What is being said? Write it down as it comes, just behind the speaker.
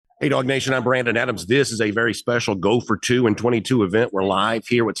Hey, Dog Nation, I'm Brandon Adams. This is a very special Go for 2 and 22 event. We're live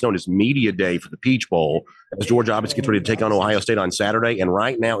here, what's known as Media Day for the Peach Bowl, as Georgia obviously gets ready to take on Ohio State on Saturday. And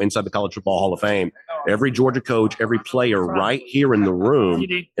right now, inside the College Football Hall of Fame, every Georgia coach, every player right here in the room.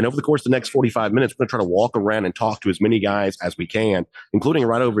 And over the course of the next 45 minutes, we're going to try to walk around and talk to as many guys as we can, including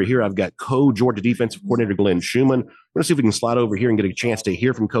right over here. I've got co-Georgia defensive coordinator Glenn Schumann. We're going to see if we can slide over here and get a chance to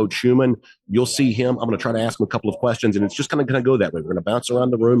hear from Coach Schumann. You'll see him. I'm going to try to ask him a couple of questions, and it's just kind of going to go that way. We're going to bounce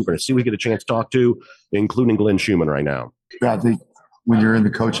around the room. We're going to see if we get a chance to talk to, including Glenn Schumann right now. Yeah, I think when you're in the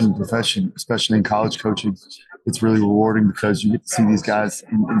coaching profession, especially in college coaching, it's really rewarding because you get to see these guys.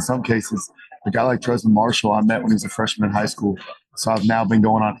 In some cases, a guy like Tresman Marshall, I met when he was a freshman in high school. So I've now been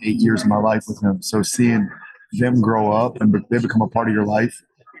going on 8 years of my life with him. So seeing them grow up and they become a part of your life,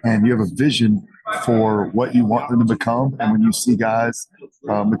 and you have a vision for what you want them to become. And when you see guys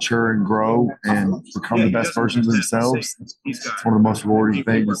mature and grow and become the best versions of themselves, it's one of the most rewarding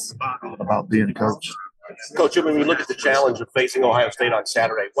things about being a coach. Coach, when we look at the challenge of facing Ohio State on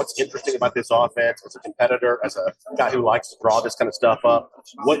Saturday, what's interesting about this offense as a competitor, as a guy who likes to draw this kind of stuff up?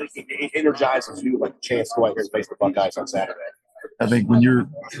 What energizes you like the chance to go out here and face the Buckeyes on Saturday? I think when you're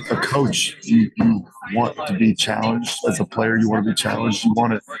a coach, you want to be challenged. As a player, you want to be challenged. You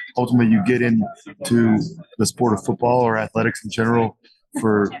want to ultimately you get into the sport of football or athletics in general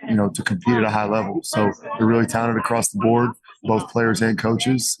to compete at a high level. So they're really talented across the board, both players and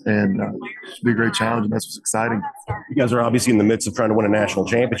coaches, and it should be a great challenge, and that's what's exciting. You guys are obviously in the midst of trying to win a national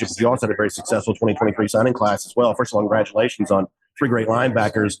championship, but you also had a very successful 2023 signing class as well. First of all, congratulations on 3 great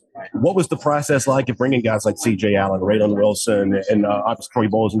linebackers. What was the process like of bringing guys like C.J. Allen, Raylan Wilson, and obviously Troy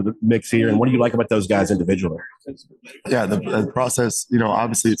Bowles into the mix here? And what do you like about those guys individually? Yeah, the process,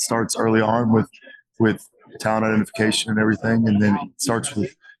 obviously it starts early on with talent identification and everything, and then it starts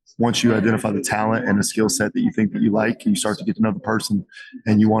with once you identify the talent and the skill set that you think that you like, you start to get to know the person,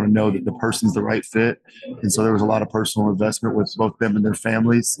 and you want to know that the person's the right fit. And so there was a lot of personal investment with both them and their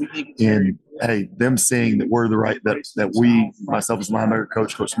families in, hey, them seeing that we're the right, that we, myself as linebacker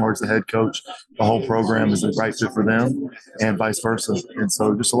coach, Coach Smart as the head coach, the whole program is the right fit for them, and vice versa. And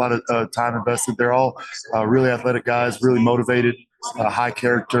so just a lot of time invested. They're all really athletic guys, really motivated, high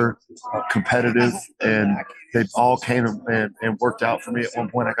character, competitive, and they all came and worked out for me. At one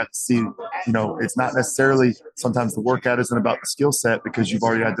point, I got to see, it's not necessarily sometimes the workout isn't about the skill set because you've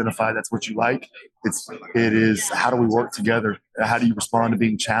already identified that's what you like. It is how do we work together? How do you respond to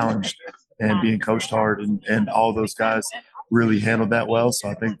being challenged and being coached hard? And all those guys really handled that well. So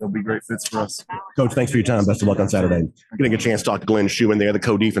I think they'll be great fits for us. Coach, thanks for your time. Best of luck on Saturday. Getting a chance to talk to Glenn Schumann there, the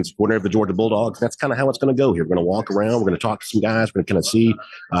co-defensive coordinator of the Georgia Bulldogs. That's kind of how it's going to go here. We're going to walk around. We're going to talk to some guys. We're going to kind of see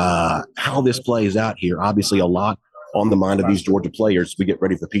how this plays out here. Obviously, a lot on the mind of these Georgia players. We get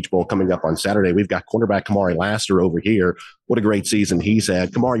ready for the Peach Bowl coming up on Saturday. We've got cornerback Kamari Laster over here. What a great season he's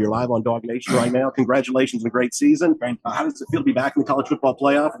had. Kamari, you're live on Dog Nation right now. Congratulations on a great season. How does it feel to be back in the college football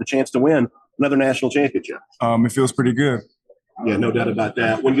playoff with a chance to win another national championship? It feels pretty good. Yeah, no doubt about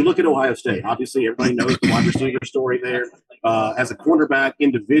that. When you look at Ohio State, obviously everybody knows the wide receiver story there. As a cornerback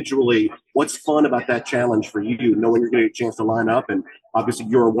individually, what's fun about that challenge for you, knowing you're going to get a chance to line up, and obviously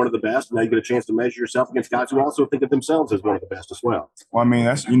you're one of the best, and now you get a chance to measure yourself against guys who also think of themselves as one of the best as well. Well, I mean,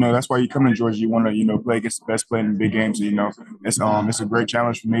 that's why you come to Georgia. You want to, play against the best player in the big games. It's a great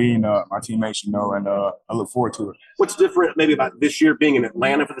challenge for me and my teammates, and I look forward to it. What's different maybe about this year being in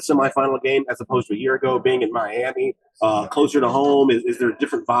Atlanta for the semifinal game as opposed to a year ago being in Miami, closer to home? Is there a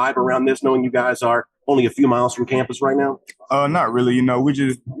different vibe around this, knowing you guys are only a few miles from campus right now? Not really. We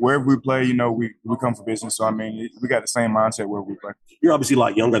just, wherever we play, we come for business. So, I mean, we got the same mindset where we play. You're obviously a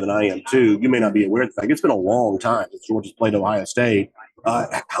lot younger than I am, too. You may not be aware of the fact it's been a long time since Georgia's played Ohio State.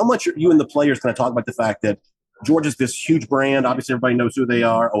 How much are you and the players kind of talk about the fact that Georgia's this huge brand? Obviously, everybody knows who they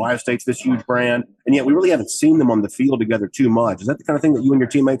are. Ohio State's this huge brand. And yet we really haven't seen them on the field together too much. Is that the kind of thing that you and your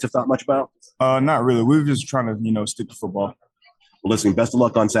teammates have thought much about? Not really. We're just trying to, stick to football. Well, listen, best of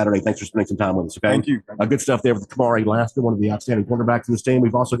luck on Saturday. Thanks for spending some time with us, okay? Thank you. Good stuff there with Kamari Laster, one of the outstanding quarterbacks in this team.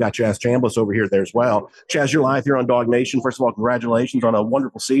 We've also got Chaz Chambliss over here there as well. Chaz, you're live here on Dog Nation. First of all, congratulations on a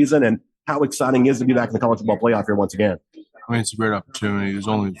wonderful season, and how exciting is it to be back in the college football playoff here once again? I mean, it's a great opportunity. There's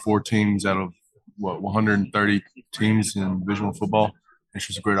only 4 teams out of, 130 teams in divisional football. It's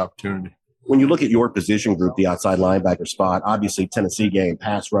just a great opportunity. When you look at your position group, the outside linebacker spot, obviously Tennessee game,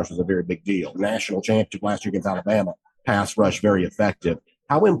 pass rush was a very big deal. National championship last year against Alabama, pass rush very effective.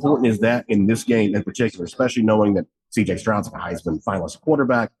 How important is that in this game in particular, especially knowing that C.J. Stroud's a Heisman finalist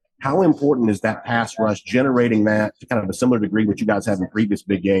quarterback? How important is that pass rush, generating that to kind of a similar degree which you guys have in previous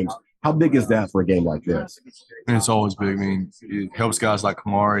big games? How big is that for a game like this? And it's always big. I mean, it helps guys like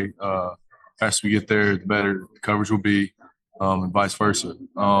Kamari. As we get there, the better the coverage will be. and vice versa.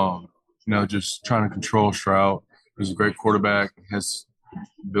 Just trying to control Stroud. He's a great quarterback, has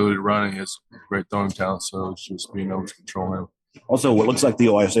ability to run, and he has great throwing talent. So it's just being able to control him. Also, what looks like the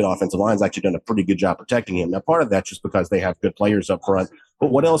Ohio State offensive line's actually done a pretty good job protecting him. Now, part of that's just because they have good players up front.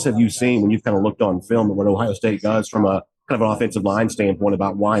 But what else have you seen when you've kind of looked on film at what Ohio State does from a kind of an offensive line standpoint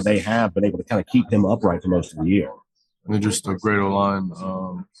about why they have been able to kind of keep him upright for most of the year? And they're just a great O-line.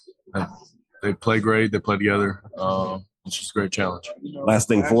 They play great. They play together. It's just a great challenge. Last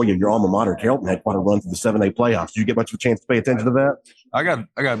thing for you, your alma mater, Carrollton, had quite a run through the 7A playoffs. Did you get much of a chance to pay attention to that? I got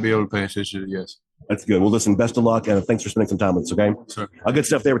to be able to pay attention to it, yes. That's good. Well, listen, best of luck, and thanks for spending some time with us, okay? Sure. Good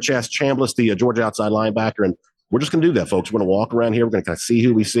stuff there with Chas Chambliss, the Georgia outside linebacker, and we're just going to do that, folks. We're going to walk around here. We're going to kind of see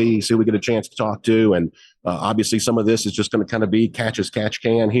who we see who we get a chance to talk to, and obviously some of this is just going to kind of be catch as catch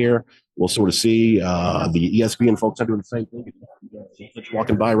can here. We'll sort of see the ESPN folks are doing the same thing.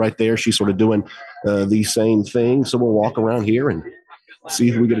 Walking by right there, she's sort of doing the same thing. So we'll walk around here and see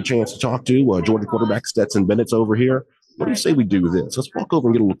who we get a chance to talk to. Georgia quarterback Stetson Bennett's over here. What do you say we do this? Let's walk over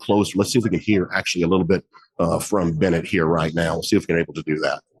and get a little closer. Let's see if we can hear actually a little bit from Bennett here right now. We'll see if we're able to do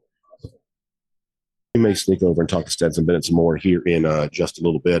that. We may sneak over and talk to Stetson Bennett some more here in just a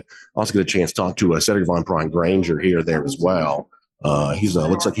little bit. Also get a chance to talk to Cedric Von Prine Granger here there as well. He's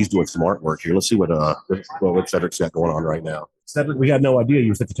looks like he's doing some artwork here. Let's see what Cedric's got going on right now. Cedric, we had no idea you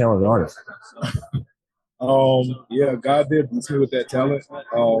were such a talented artist. Yeah, God did bless me with that talent.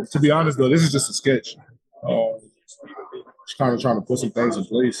 To be honest, though, this is just a sketch. Just kind of trying to put some things in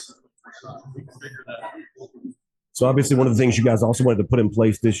place. So obviously one of the things you guys also wanted to put in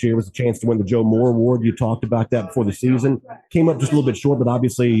place this year was a chance to win the Joe Moore Award. You talked about that before the season. Came up just a little bit short, but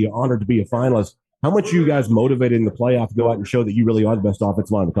obviously honored to be a finalist. How much are you guys motivated in the playoff to go out and show that you really are the best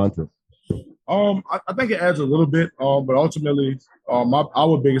offensive line in the country? I think it adds a little bit, but ultimately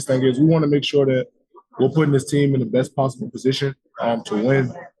our biggest thing is we want to make sure that we're putting this team in the best possible position to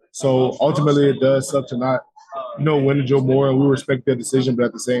win. So ultimately it does suck to not win the Joe Moore, and we respect their decision, but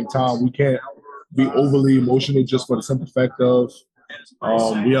at the same time, we can't be overly emotional just for the simple fact of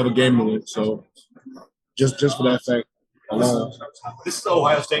we have a game to win. So just for that fact alone. This is the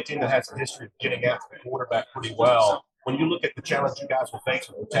Ohio State team that has a history of getting after the quarterback pretty well. When you look at the challenge you guys will face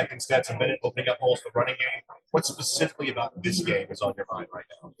with protecting Stetson Bennett, opening up holes for the running game, what specifically about this game is on your mind right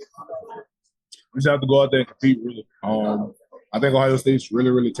now? We just have to go out there and compete, really. I think Ohio State's really,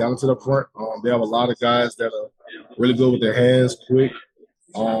 really talented up front. They have a lot of guys that are really good with their hands, quick,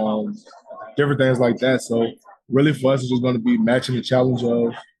 different things like that. So really for us, it's just going to be matching the challenge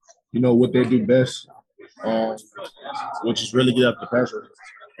of, what they do best, which is really get up the pressure.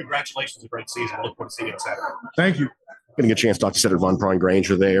 Congratulations on a great season. I look forward to seeing you on Saturday. Thank you. Getting a chance to talk to Cedric Von Prine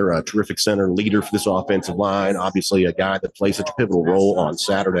Granger there, a terrific center, leader for this offensive line, obviously a guy that plays such a pivotal role on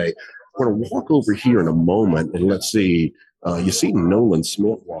Saturday. We're going to walk over here in a moment, and let's see. You see Nolan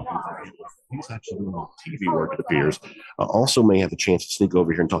Smith walking through. He's actually doing TV work, it appears. Also may have a chance to sneak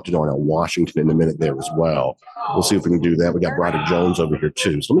over here and talk to Darnell Washington in a minute there as well. We'll see if we can do that. We got Broderick Jones over here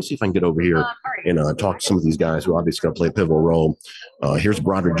too. So let me see if I can get over here and talk to some of these guys who are obviously going to play a pivotal role. Here's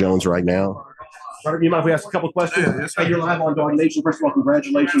Broderick Jones right now. Broderick, you mind if we ask a couple questions? Hey, you're live on Dog Nation. First of all,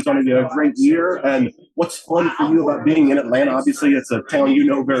 congratulations on a great year. And what's fun for you about being in Atlanta? Obviously, it's a town you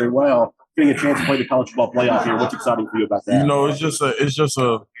know very well. Getting a chance to play the college football playoff here. What's exciting for you about that? It's just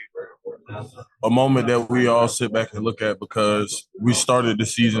a moment that we all sit back and look at because we started the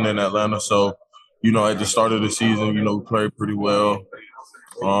season in Atlanta. So, at the start of the season, we played pretty well.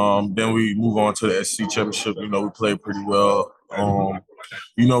 Then we move on to the SEC championship. We played pretty well.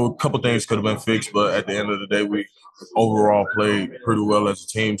 A couple things could have been fixed, but at the end of the day, we overall played pretty well as a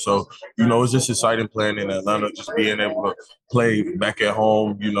team. So, it's just exciting playing in Atlanta, just being able to play back at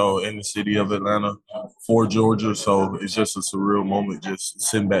home, in the city of Atlanta for Georgia. So it's just a surreal moment just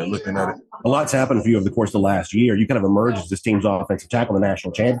sitting back looking at it. A lot's happened for you over the course of the last year. You kind of emerged as this team's offensive tackle in the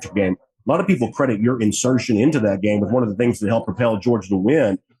national championship game. A lot of people credit your insertion into that game with one of the things that helped propel Georgia to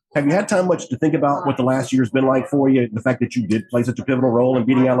win. Have you had time much to think about what the last year's been like for you? The fact that you did play such a pivotal role in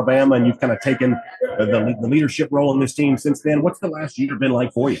beating Alabama, and you've kind of taken the leadership role in this team since then. What's the last year been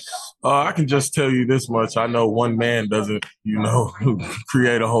like for you? I can just tell you this much. I know one man doesn't,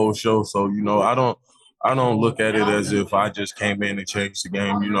 create a whole show. So, I don't look at it as if I just came in and changed the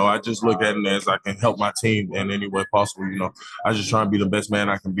game. I just look at it as I can help my team in any way possible. I just try and be the best man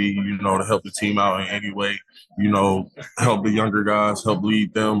I can be, to help the team out in any way, help the younger guys, help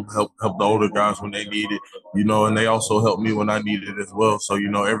lead them, help the older guys when they need it, and they also help me when I need it as well. So,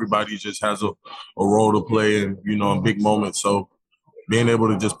 everybody just has a role to play in big moments. So being able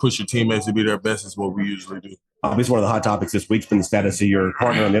to just push your teammates to be their best is what we usually do. Obviously, one of the hot topics this week's been the status of your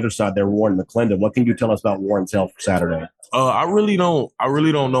partner on the other side there, Warren McClendon. What can you tell us about Warren's health for Saturday? I really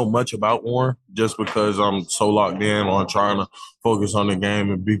don't know much about Warren just because I'm so locked in on trying to focus on the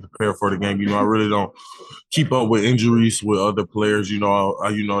game and be prepared for the game. I really don't keep up with injuries with other players.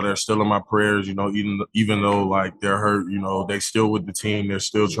 They're still in my prayers. Even though like they're hurt, they still with the team. They're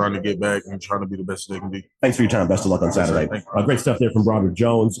still trying to get back and trying to be the best they can be. Thanks for your time. Best of luck on Saturday. Great stuff there from Broderick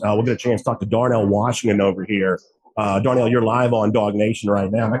Jones. We'll get a chance to talk to Darnell Washington over here. Darnell, you're live on Dog Nation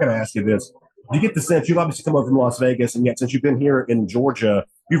right now. I got to ask you this. Do you get the sense, you've obviously come over from Las Vegas, and yet since you've been here in Georgia,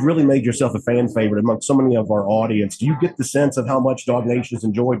 you've really made yourself a fan favorite among so many of our audience. Do you get the sense of how much Dog Nation has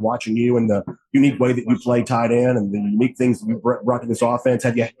enjoyed watching you and the unique way that you play tight end and the unique things that you brought to this offense?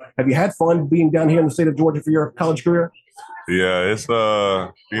 Have you had fun being down here in the state of Georgia for your college career? Yeah, it's it's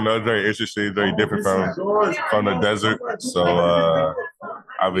very interesting, very different from the desert. So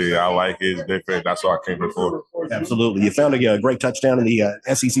I like it. It's different. That's what I came here for. Absolutely. You found a great touchdown in the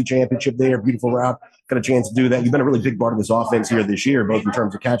SEC championship there. Beautiful route. Got a chance to do that. You've been a really big part of this offense here this year, both in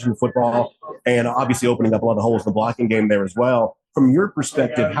terms of catching the football and obviously opening up a lot of holes in the blocking game there as well. From your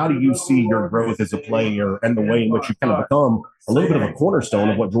perspective, how do you see your growth as a player and the way in which you've kind of become a little bit of a cornerstone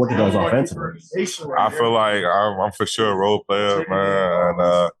of what Georgia does offensively? I feel like I'm for sure a role player, man,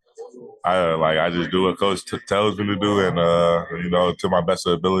 and I just do what Coach tells me to do, and to my best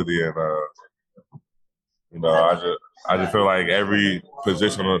ability, and I just feel like every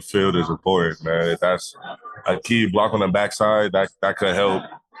position on the field is important, man. If that's a key block on the backside, that could help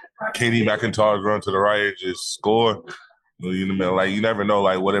Kenny McIntyre run to the right and just score. You never know,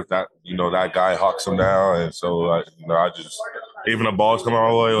 what if that guy hawks him down, and so even the ball's coming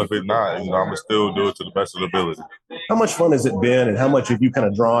our way, or if it's not, I'm gonna still do it to the best of the ability. How much fun has it been, and how much have you kind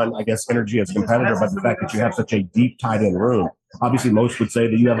of drawn, I guess, energy as a competitor by the fact that you have such a deep tight end room? Obviously, most would say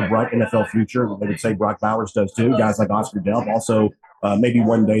that you have a bright NFL future. They would say Brock Bowers does too. Guys like Oscar Delp also maybe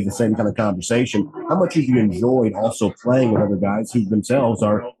one day the same kind of conversation. How much have you enjoyed also playing with other guys who themselves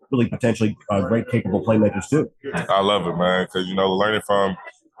are really potentially great, capable playmakers too? I love it, man, because, learning from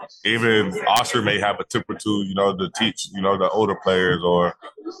even Oscar may have a tip or two, to teach, the older players, or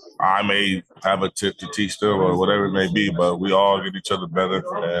I may have a tip to teach them, or whatever it may be, but we all get each other better,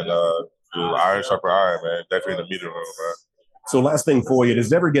 and iron sharper iron, man, definitely in the meeting room, man. So last thing for you,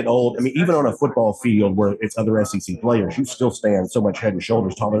 does it ever get old? I mean, even on a football field where it's other SEC players, you still stand so much head and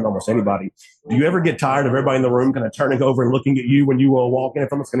shoulders taller than almost anybody. Do you ever get tired of everybody in the room kind of turning over and looking at you when you walk in,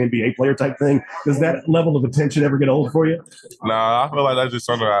 if almost an NBA player type thing? Does that level of attention ever get old for you? Nah, I feel like that's just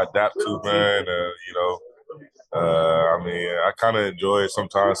something I adapt to, man. I kind of enjoy it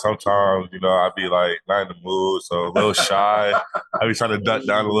sometimes. Sometimes, I'd be like not in the mood, so a little shy. I be trying to duck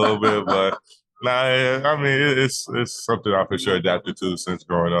down a little bit, but it's something I for sure adapted to since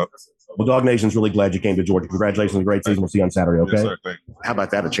growing up. Well, Dog Nation's really glad you came to Georgia. Congratulations on a great season. We'll see you on Saturday, okay? Yes, sir. Thank you. How about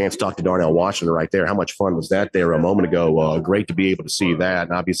that? A chance to talk to Darnell Washington right there. How much fun was that there a moment ago? Great to be able to see that.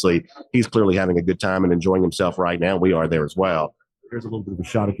 And obviously, he's clearly having a good time and enjoying himself right now. We are there as well. Here's a little bit of a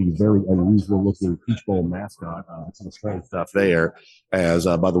shot at the very unusual-looking Peach Bowl mascot. Some strange stuff there. As,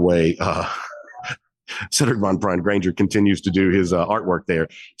 by the way, Cedric Von Prine Granger continues to do his artwork there.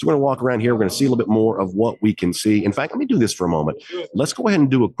 So we're going to walk around here. We're going to see a little bit more of what we can see. In fact, let me do this for a moment. Let's go ahead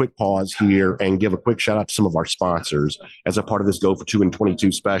and do a quick pause here and give a quick shout out to some of our sponsors as a part of this Go for 2 and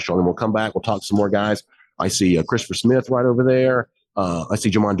 22 special. And we'll come back. We'll talk to some more guys. I see Christopher Smith right over there. I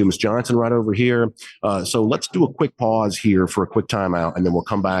see Jamon Dumas-Johnson right over here. So let's do a quick pause here for a quick timeout, and then we'll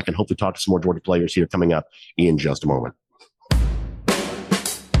come back and hopefully talk to some more Georgia players here coming up in just a moment.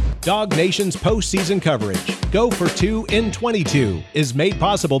 Dog Nation's postseason coverage, Go for 2 in 22, is made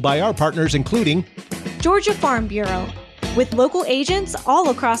possible by our partners including Georgia Farm Bureau. With local agents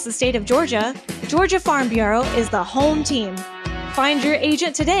all across the state of Georgia, Georgia Farm Bureau is the home team. Find your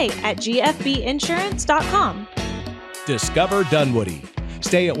agent today at gfbinsurance.com. Discover Dunwoody.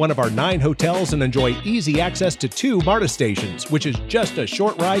 Stay at one of our 9 hotels and enjoy easy access to 2 MARTA stations, which is just a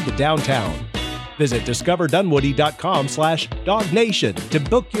short ride to downtown. Visit discoverdunwoody.com/dognation to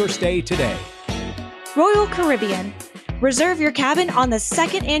book your stay today. Royal Caribbean. Reserve your cabin on the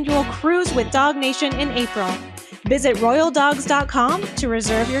 2nd annual cruise with Dog Nation in April. Visit royaldogs.com to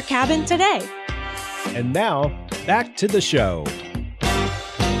reserve your cabin today. And now, back to the show.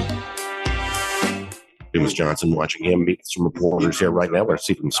 Dumas Johnson watching him meet some reporters here right now. We're going to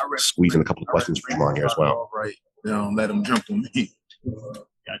see if we can squeeze in a couple of questions for Jamon here as well. All right. Don't let him jump on me.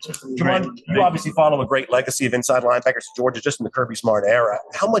 Gotcha. Jamon, you obviously follow a great legacy of inside linebackers in Georgia just in the Kirby Smart era.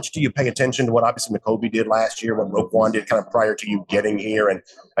 How much do you pay attention to what obviously McCoby did last year, what Roquan did kind of prior to you getting here? And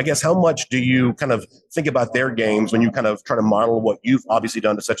I guess how much do you kind of think about their games when you kind of try to model what you've obviously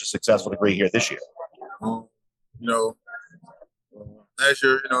done to such a successful degree here this year? Last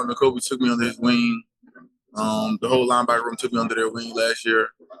year, Nakobe took me under his wing. The whole linebacker room took me under their wing last year.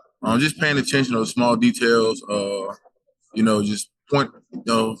 Just paying attention to those small details. Just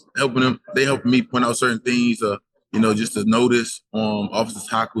helping them. They helping me point out certain things. Just to notice offensive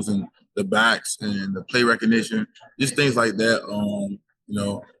tackles and the backs and the play recognition, just things like that.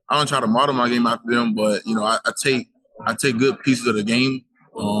 I don't try to model my game after them, but I take good pieces of the game,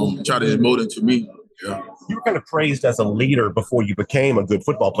 try to mold it into me. Yeah. You were kind of praised as a leader before you became a good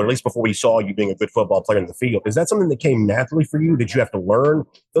football player, at least before we saw you being a good football player in the field. Is that something that came naturally for you? Did you have to learn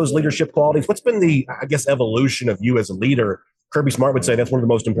those leadership qualities? What's been the, evolution of you as a leader? Kirby Smart would say that's one of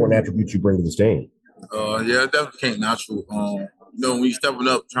the most important attributes you bring to this team. Yeah, it definitely came natural. When you're stepping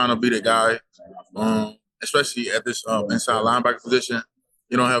up, trying to be the guy, especially at this inside linebacker position,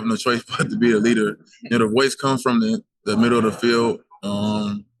 you don't have no choice but to be a leader. The voice comes from the middle of the field,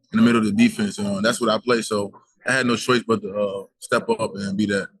 in the middle of the defense. That's what I play. So I had no choice but to step up and be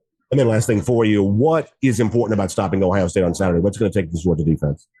that. And then last thing for you, what is important about stopping Ohio State on Saturday? What's going to take this Georgia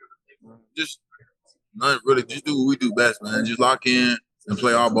defense? Just not really. Just do what we do best, man. Just lock in and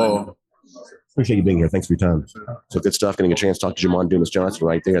play our ball. Appreciate you being here. Thanks for your time. So good stuff. Getting a chance to talk to Jamon Dumas-Johnson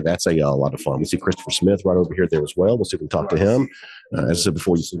right there. That's a lot of fun. We see Christopher Smith right over here there as well. We'll see if we can talk to him. As I said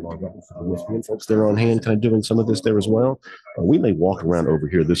before, you see folks there on hand kind of doing some of this there as well. We may walk around over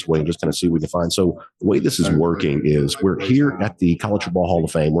here this way and just kind of see what we can find. So the way this is working is we're here at the College Football Hall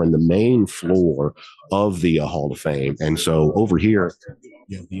of Fame. We're in the main floor of the Hall of Fame. And so over here,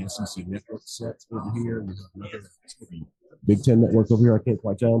 you have the SEC network set over here. We have another Big Ten network over here. I can't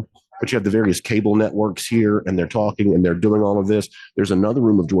quite tell. But you have the various cable networks here, and they're talking and they're doing all of this. There's another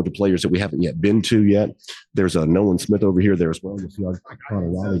room of Georgia players that we haven't yet been to yet. There's a Nolan Smith over here there as well. You see Connor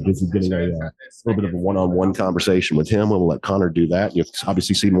Riley busy getting a little bit of a one-on-one conversation with him. We'll let Connor do that. You'll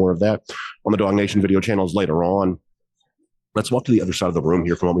obviously see more of that on the Dog Nation video channels later on. Let's walk to the other side of the room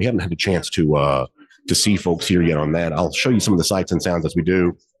here from what we haven't had a chance to see folks here yet on that. I'll show you some of the sights and sounds as we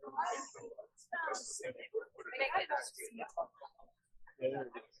do.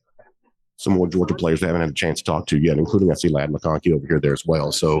 Some more Georgia players we haven't had a chance to talk to yet, including I see Ladd McConkey over here there as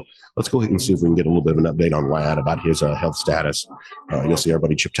well. So let's go ahead and see if we can get a little bit of an update on Ladd about his health status. You'll see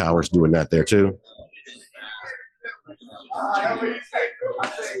everybody, Chip Towers, doing that there too.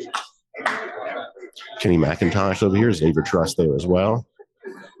 Kenny McIntosh over here, Xavier Truss there as well.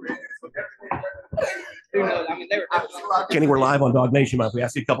 Kenny, we're live on Dog Nation. If we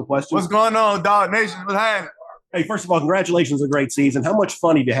ask you a couple questions. What's going on, Dog Nation? What's happening? Hey, first of all, congratulations on a great season. How much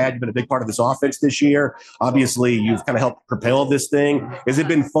fun have you had? You've been a big part of this offense this year. Obviously, you've kind of helped propel this thing. Has it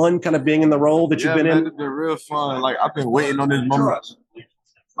been fun kind of being in the role that you've been in? It's been real fun. Like, I've been waiting on this moment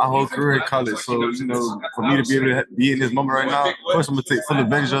my whole career in college. So, for me to be able to be in this moment right now, first I'm going to take full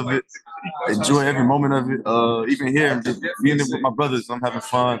advantage of it, enjoy every moment of it. Even here, I'm just being there with my brothers. I'm having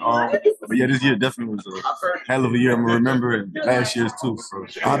fun. But yeah, this year definitely was a hell of a year. I'm going to remember and last year's too. So.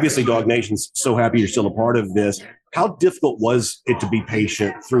 Obviously, Dog Nation's so happy you're still a part of this. How difficult was it to be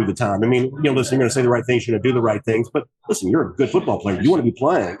patient through the time? I mean, listen, you're going to say the right things, you're going to do the right things, but listen, you're a good football player. You want to be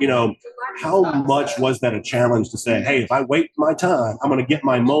playing. How much was that a challenge to say, hey, if I wait my time, I'm going to get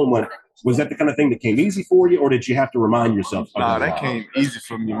my moment? Was that the kind of thing that came easy for you, or did you have to remind yourself? Nah, that came easy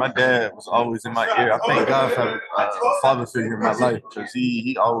for me. My dad was always in my ear. I thank God for a father figure in my life because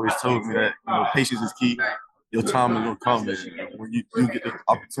he always told me that patience is key. Your time is going to come. And when you get the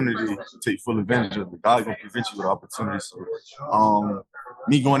opportunity to take full advantage of it, God's going to present you with opportunities. So,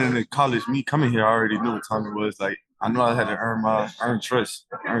 me going into college, me coming here, I already knew what time it was. Like, I know I had to earn trust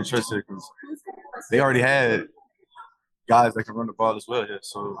here because they already had guys that can run the ball as well here.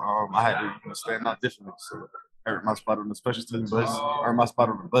 So, I had to stand out differently. So, I earned my spot on the special team bus, earned my spot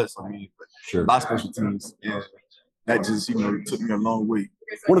on the bus. I mean, sure. My special teams, and that just, took me a long way.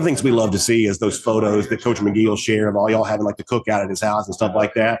 One of the things we love to see is those photos that Coach McGee will share of all y'all having like the cookout at his house and stuff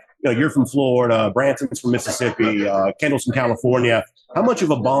like that. You're from Florida, Branson's from Mississippi, Kendall's from California. How much of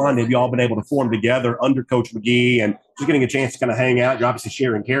a bond have y'all been able to form together under Coach McGee and just getting a chance to kind of hang out? You're obviously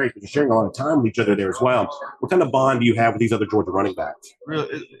sharing carry, but you're sharing a lot of time with each other there as well. What kind of bond do you have with these other Georgia running backs?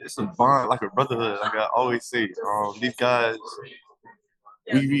 It's a bond, like a brotherhood. Like I always say, these guys,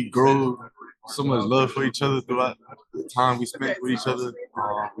 we grow so much love for each other throughout the time we spent with each other.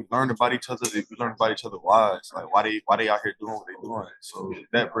 We learned about each other. We learned about each other's lives, like why they out here doing what they're doing. So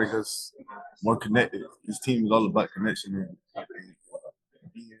that brings us more connected. This team is all about connection and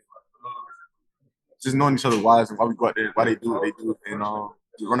just knowing each other's lives and why we go out there, why they do what they do. And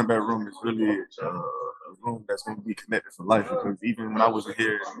the running back room is really a room that's going to be connected for life. Because even when I wasn't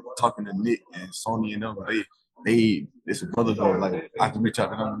here talking to Nick and Sony and them, it's a brotherhood. Like I can reach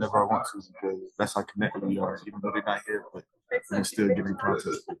out to them whenever I want to because that's how connected we are, even though they're not here, but we still get in contact.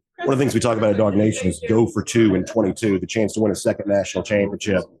 One of the things we talk about at Dog Nation is go for 2 in 22, the chance to win a second national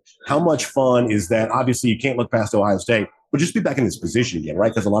championship. How much fun is that? Obviously, you can't look past Ohio State, but just be back in this position again,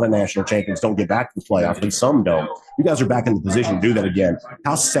 right? Because a lot of national champions don't get back to the playoff, at least some don't. You guys are back in the position to do that again.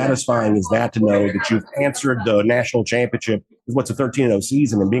 How satisfying is that to know that you've answered the national championship with what's a 13-0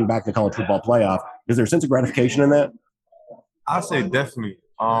 season and being back in the college football playoff? Is there a sense of gratification in that? I'd say definitely.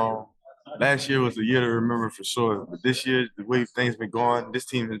 Last year was a year to remember for sure. But this year, the way things been going, this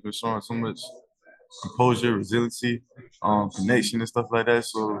team has been showing so much composure, resiliency, connection and stuff like that.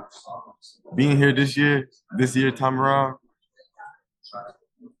 So being here this year time around,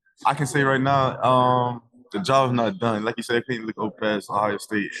 I can say right now, the job's not done. Like you said, I can't look past Ohio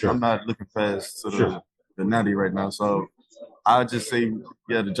State. Sure. I'm not looking past the natty right now. So I just say,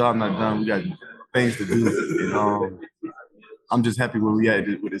 yeah, the job not done. We got things to do. And, I'm just happy where we at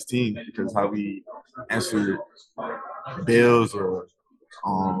with this team because how we answer bills or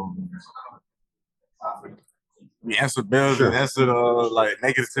we answer bills and answer like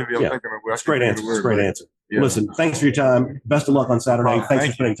negativity. I'm thinking of That's a great answer. That's a great answer. Yeah. Listen, thanks for your time. Best of luck on Saturday. Thanks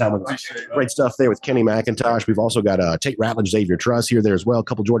for spending time with us. Great stuff there with Kenny McIntosh. We've also got Tate Ratledge, Xavier Truss here there as well. A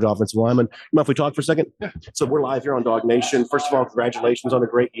couple Georgia offensive linemen. You mind if we talk for a second? Yeah. So we're live here on Dog Nation. First of all, congratulations on a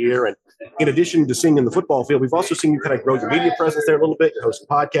great year. And in addition to seeing in the football field, we've also seen you kind of grow your media presence there a little bit. You're hosting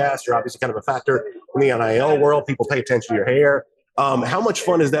podcasts. You're obviously kind of a factor in the NIL world. People pay attention to your hair. How much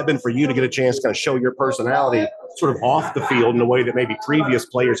fun has that been for you to get a chance to kind of show your personality sort of off the field in a way that maybe previous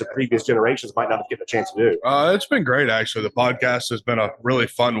players of previous generations might not have given a chance to do? It's been great, actually. The podcast has been a really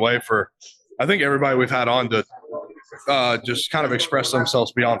fun way for, I think, everybody we've had on to just kind of express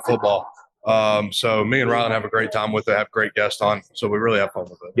themselves beyond football. So me and Rylan have a great time with it, have great guests on. So we really have fun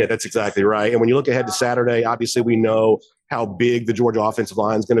with it. Yeah, that's exactly right. And when you look ahead to Saturday, obviously we know how big the Georgia offensive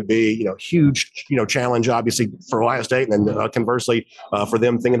line is going to be, huge, challenge, obviously, for Ohio State. And then conversely, for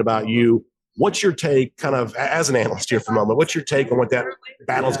them thinking about you. What's your take kind of as an analyst here for a moment? What's your take on what that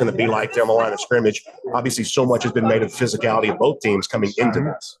battle is going to be like there on the line of scrimmage? Obviously, so much has been made of physicality of both teams coming into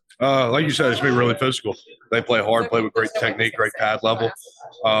this. Like you said, it's going to be really physical. They play hard, play with great technique, great pad level.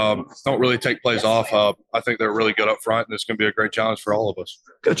 Don't really take plays off. I think they're really good up front, and it's going to be a great challenge for all of us.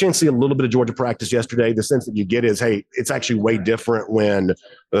 Got a chance to see a little bit of Georgia practice yesterday. The sense that you get is, hey, it's actually way different when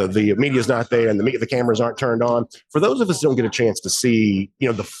the media's not there and the cameras aren't turned on. For those of us who don't get a chance to see,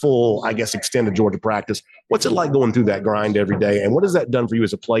 the full, I guess, extended Georgia practice, what's it like going through that grind every day? And what has that done for you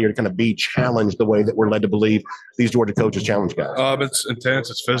as a player to kind of be challenged the way that we're led to believe these Georgia coaches challenge guys? It's intense.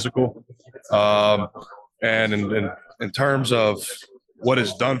 It's physical. And in terms of what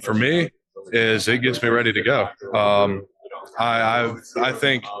it's done for me is it gets me ready to go. I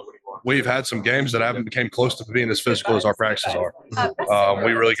think we've had some games that haven't came close to being as physical as our practices are.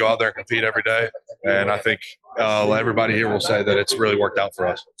 We really go out there and compete every day. And I think everybody here will say that it's really worked out for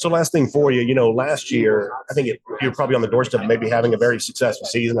us. So last thing for you, last year, I think you're probably on the doorstep of maybe having a very successful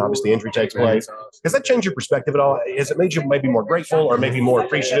season. Obviously, injury takes place. Has that changed your perspective at all? Has it made you maybe more grateful or maybe more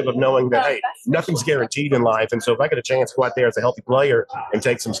appreciative of knowing that, hey, nothing's guaranteed in life. And so if I get a chance to go out there as a healthy player and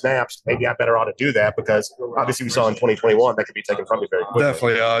take some snaps, maybe I better ought to do that because obviously we saw in 2021 that could be taken from me very quickly.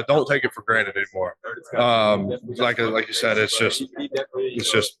 Definitely. Don't take it for granted anymore. Like you said, it's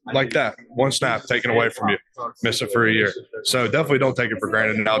just like that. One snap taken away from you. Miss it for a year. So definitely don't take it for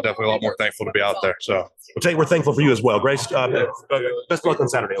granted. And now definitely a lot more thankful to be out there. So we're thankful for you as well. Grace, best of luck on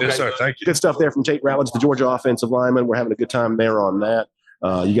Saturday. Okay? Yes, sir. Thank you. Good stuff there from Tate Ratledge, the Georgia offensive lineman. We're having a good time there on that.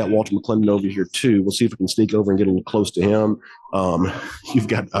 You got Walter McClendon over here too. We'll see if we can sneak over and get a little close to him. You've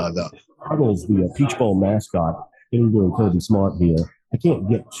got the Huddles, the Peach Bowl mascot, interviewing Kirby Smart here. I can't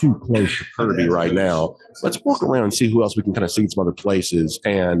get too close to Kirby right now. Let's walk around and see who else we can kind of see in some other places.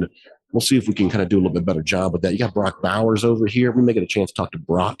 And we'll see if we can kind of do a little bit better job with that. You got Brock Bowers over here. We may get a chance to talk to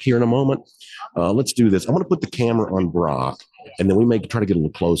Brock here in a moment. Let's do this. I'm going to put the camera on Brock, and then we may try to get a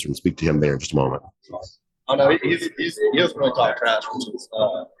little closer and speak to him there in just a moment. Oh, no, he doesn't really talk trash, which is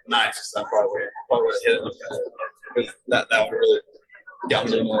nice. That's probably would have hit him. That would really got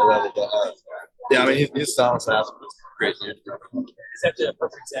me to another level. But, yeah, I mean, he's solid staff. Great dude.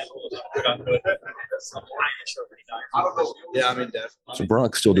 Yeah, I mean, definitely. So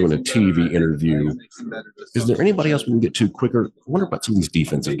Brock's still doing a TV interview. Is there anybody else we can get to quicker? I wonder about some of these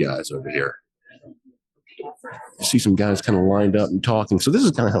defensive guys over here. You see some guys kind of lined up and talking. So this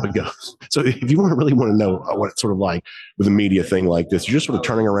is kind of how it goes. So if you really want to know what it's sort of like with a media thing like this, you're just sort of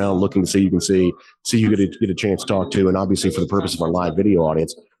turning around looking to see you get a chance to talk to. And obviously for the purpose of our live video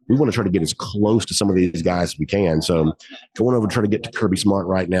audience, we want to try to get as close to some of these guys as we can. So going over to try to get to Kirby Smart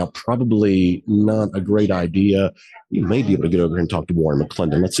right now, probably not a great idea. You may be able to get over here and talk to Warren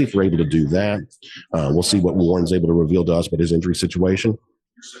McClendon. Let's see if we're able to do that. We'll see what Warren's able to reveal to us about his injury situation.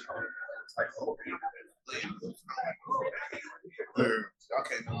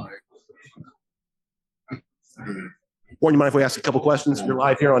 Warren, you mind if we ask a couple questions? You're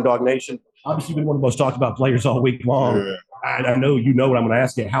live here on Dog Nation. Obviously, you've been one of the most talked about players all week long. Yeah. I know you know what I'm going to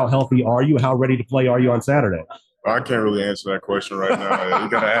ask you. How healthy are you? How ready to play are you on Saturday? I can't really answer that question right now. You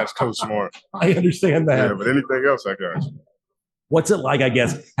got to ask Coach Smart. I understand that. Yeah, but anything else, I got you. What's it like, I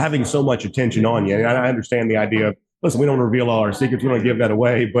guess, having so much attention on you? And I understand the idea of, listen, we don't reveal all our secrets. We don't give that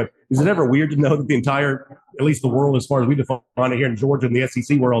away. But is it ever weird to know that the entire, at least the world, as far as we define it here in Georgia and the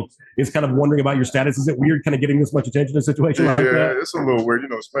SEC world, is kind of wondering about your status? Is it weird kind of getting this much attention in a situation like that? Yeah, it's a little weird,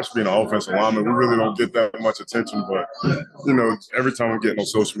 especially being an offensive lineman. We really don't get that much attention. But, every time I'm getting on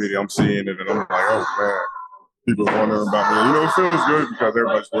social media, I'm seeing it, and I'm like, oh, man. People are wondering about me. It feels good because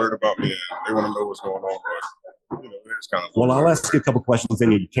everybody's worried about me and they want to know what's going on. But, it's kind of Well, I'll ask you a couple questions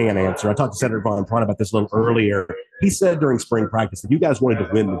then you can answer. I talked to Senator Von Braun about this a little earlier. He said during spring practice that you guys wanted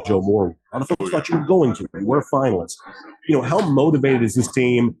to win the Joe Moore. A lot of folks thought you were going to. You were finalists. How motivated is this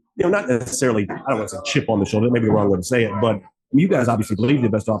team? Not necessarily, I don't want to say chip on the shoulder. That may be the wrong way to say it, but you guys obviously believe you're the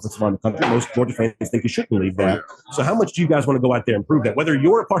best offensive line in the country. Most Georgia fans think you should believe that. So how much do you guys want to go out there and prove that? Whether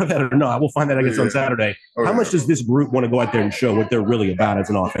you're a part of that or not, we'll find that, I guess, on Saturday. How much does this group want to go out there and show what they're really about as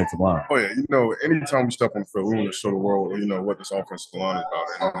an offensive line? Oh, yeah. Anytime we step on the field, we want to show the world, what this offensive line is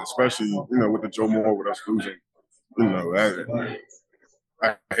about. And especially, with the Joe Moore, with us losing,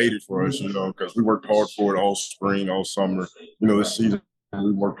 I hate it for us, because we worked hard for it all spring, all summer. This season,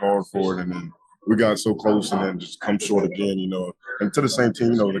 we worked hard for it, and then we got so close and then just come short again, And to the same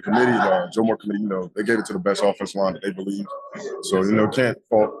team, the committee, Joe Moore committee, they gave it to the best offensive line that they believe. So, can't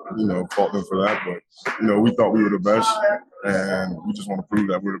fault them for that. But, we thought we were the best, and we just want to prove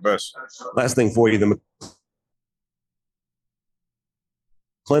that we're the best. Last thing for you, the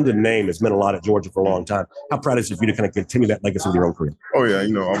McClendon name has meant a lot at Georgia for a long time. How proud is it for you to kind of continue that legacy with your own career? Oh, yeah.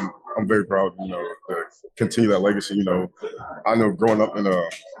 I'm very proud, to continue that legacy. I know growing up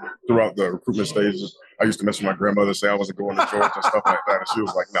throughout the recruitment stages, I used to mess with my grandmother, say I wasn't going to Georgia and stuff like that. And she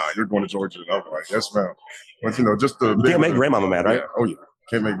was like, nah, you're going to Georgia. And I was like, yes, ma'am. But, just the – you can't make grandmama mad, right? Yeah. Oh, yeah.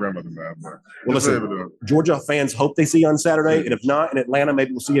 Can't make grandmother mad. But well, listen, Georgia fans hope they see you on Saturday. And if not, in Atlanta,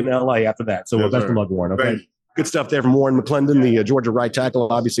 maybe we'll see you in L.A. after that. So best of luck, Warren. Okay. Good stuff there from Warren McClendon, the Georgia right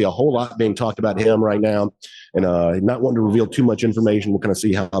tackle. Obviously, a whole lot being talked about him right now. And not wanting to reveal too much information. We'll kind of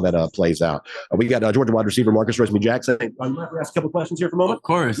see how that plays out. We got Georgia wide receiver Marcus Rosemary-Jackson. I'm going to ask a couple questions here for a moment. Of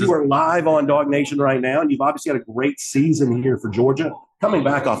course. You are live on Dog Nation right now, and you've obviously had a great season here for Georgia. Coming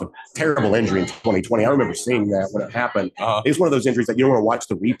back off a terrible injury in 2020. I remember seeing that when it happened. It's one of those injuries that you don't want to watch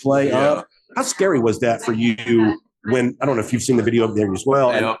the replay of. How scary was that for you? When I don't know if you've seen the video there as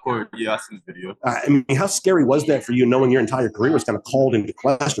well. Yeah, of course. Yeah, I've seen the video. I mean, how scary was that for you, knowing your entire career was kind of called into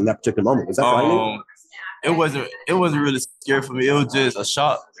question in that particular moment? Was that frightening? It wasn't really scary for me. It was just a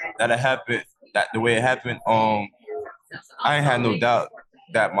shock that it happened. That the way it happened. I ain't had no doubt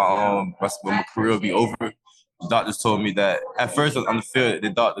that my career would be over. The doctors told me that at first on the field,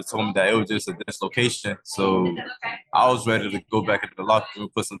 the doctor told me that it was just a dislocation. So I was ready to go back into the locker room,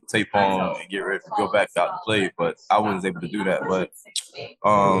 put some tape on, and get ready to go back out and play. But I wasn't able to do that. But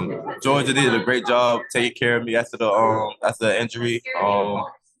Georgia did a great job taking care of me after the injury. I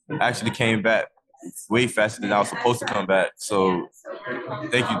actually came back way faster than I was supposed to come back. So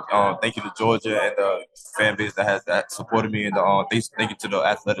thank you to Georgia and the fan base that supported me, and thank you to the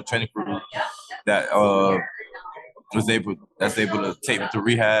athletic training crew that was able to take me to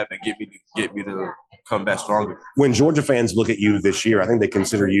rehab and get me to come back stronger. When Georgia fans look at you this year, I think they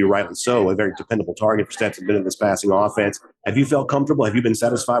consider you, rightly so, a very dependable target for Stetson Bennett in this passing offense. Have you felt comfortable? Have you been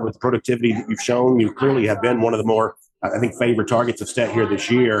satisfied with the productivity that you've shown? You clearly have been one of the more, I think, favorite targets of Stet here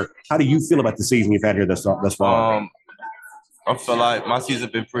this year. How do you feel about the season you've had here thus far? I feel like my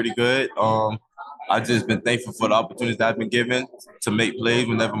season's been pretty good. I've just been thankful for the opportunities that I've been given to make plays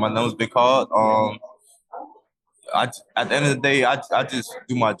whenever my number's been called. At the end of the day, I just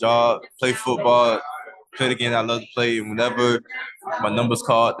do my job, play football, play the game I love to play. And whenever my number's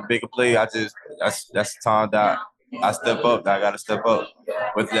called, the bigger play, that's the time that I step up, that I got to step up,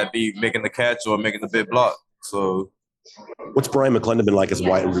 whether that be making the catch or making the big block. So, what's Brian McClendon been like as a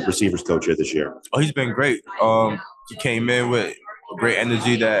wide receivers coach here this year? Oh, he's been great. He came in with great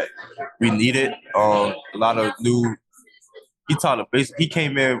energy that we needed. A lot of new. He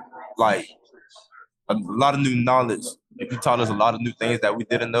came in like a lot of new knowledge. He taught us a lot of new things that we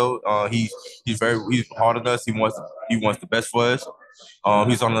didn't know. He's hard on us. He wants the best for us.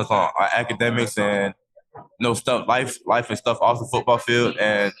 He's on us on our academics and stuff, life and stuff off the football field.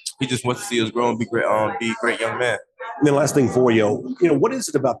 And he just wants to see us grow and be a great young man. And then last thing for you, what is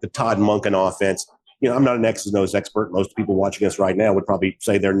it about the Todd Monken offense? I'm not an X's and O's expert. Most people watching us right now would probably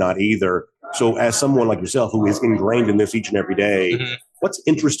say they're not either. So as someone like yourself who is ingrained in this each and every day, what's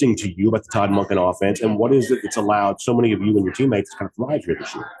interesting to you about the Todd Monken offense, and what is it that's allowed so many of you and your teammates to kind of thrive here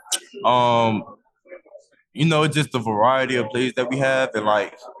this year? It's just the variety of plays that we have, and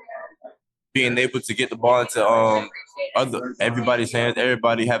like being able to get the ball into everybody's hands.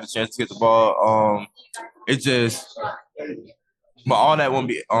 Everybody have a chance to get the ball. But all that won't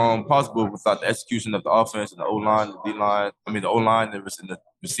be possible without the execution of the offense and the O-line, the D-line. The O-line, and the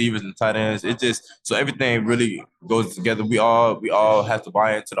receivers and the tight ends. So everything really goes together. We all have to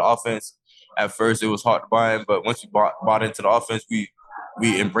buy into the offense. At first, it was hard to buy in, but once we bought into the offense, we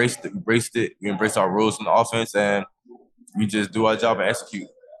embraced it. We embraced our roles in the offense, and we just do our job and execute.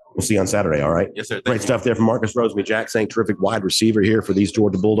 We'll see you on Saturday, all right? Yes, sir. Great stuff there from Marcus Rosemy-Jacksaint, terrific wide receiver here for these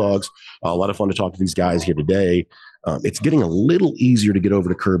Georgia Bulldogs. A lot of fun to talk to these guys here today. It's getting a little easier to get over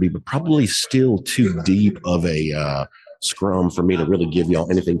to Kirby, but probably still too deep of a scrum for me to really give y'all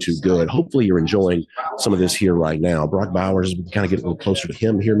anything too good. Hopefully you're enjoying some of this here right now. Brock Bowers, we kind of get a little closer to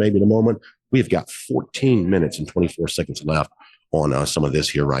him here maybe in a moment. We've got 14 minutes and 24 seconds left on some of this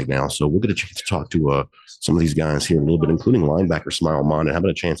here right now. So we'll get a chance to talk to some of these guys here in a little bit, including linebacker Smile Mondon. How about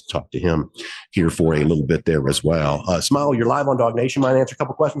a chance to talk to him here for a little bit there as well? Smile, you're live on Dog Nation. Mind answer a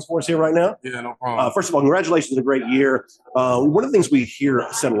couple questions for us here right now? Yeah, no problem. First of all, congratulations on a great year. One of the things we hear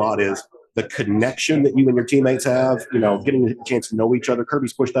said a lot is the connection that you and your teammates have, getting a chance to know each other.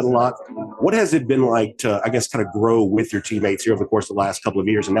 Kirby's pushed that a lot. What has it been like to, I guess, kind of grow with your teammates here over the course of the last couple of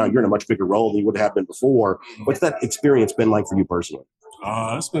years? And now you're in a much bigger role than you would have been before. What's that experience been like for you personally?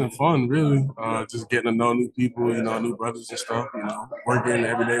 It's been fun, really. Just getting to know new people, new brothers and stuff, working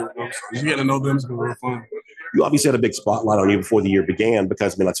every day with them. So just getting to know them has been real fun. You obviously had a big spotlight on you before the year began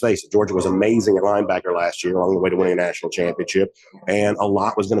because, let's face it, Georgia was amazing at linebacker last year along the way to winning a national championship. And a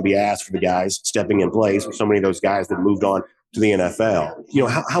lot was going to be asked for the guys stepping in place with so many of those guys that moved on to the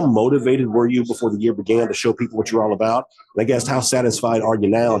NFL. How motivated were you before the year began to show people what you're all about? And I guess how satisfied are you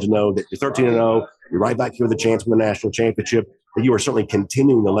now to know that you're 13-0, you're right back here with a chance to win the national championship, that you are certainly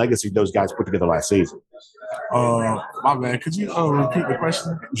continuing the legacy those guys put together last season? My man, could you repeat the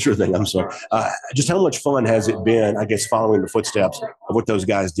question? Sure thing. I'm sorry. Just how much fun has it been, I guess, following the footsteps of what those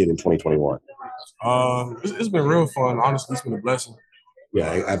guys did in 2021? It's been real fun. Honestly, it's been a blessing.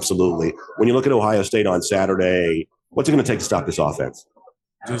 Yeah, absolutely. When you look at Ohio State on Saturday, what's it going to take to stop this offense?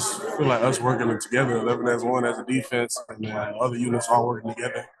 Just feel like us working together, 11 as one as a defense, and other units all working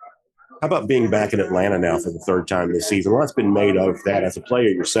together. How about being back in Atlanta now for the third time this season? What's been made of that as a player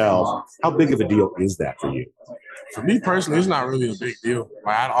yourself? How big of a deal is that for you? For me personally, it's not really a big deal.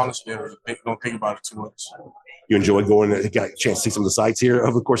 I honestly don't think about it too much. You enjoy going and got a chance to see some of the sights here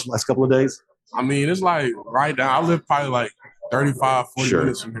over the course of the last couple of days? It's like right now. I live probably like 35, 40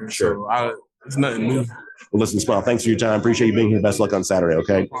 minutes from here. Sure. So it's nothing new. Well, listen, Smile, thanks for your time. Appreciate you being here. Best luck on Saturday,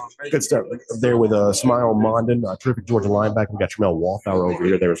 okay? Good stuff there with Smile Mondon, a terrific Georgia linebacker. We got Tramel Walthour over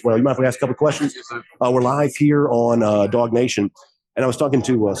here there as well. You mind if we ask a couple of questions? We're live here on Dog Nation. And I was talking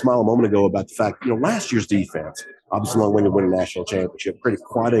to Smile a moment ago about the fact, last year's defense, obviously along the way to win a national championship, created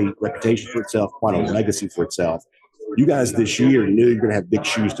quite a reputation for itself, quite a legacy for itself. You guys this year knew you're going to have big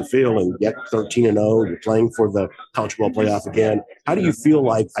shoes to fill, and yet 13-0, you're playing for the college football playoff again. How do you feel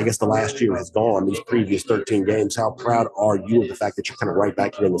like, I guess, the last year has gone, these previous 13 games? How proud are you of the fact that you're kind of right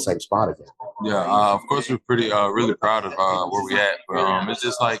back here in the same spot again? Yeah, of course, we're really proud of where we're at. But it's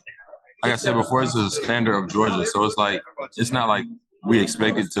just like I said before, it's a standard of Georgia. So it's not like we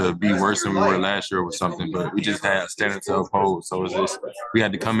expected to be worse than we were last year or something, but we just had a standard to uphold. So it's just we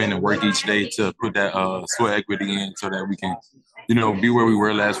had to come in and work each day to put that sweat equity in so that we can, be where we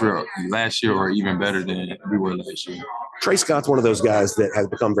were last year or even better than we were last year. Trey Scott's one of those guys that has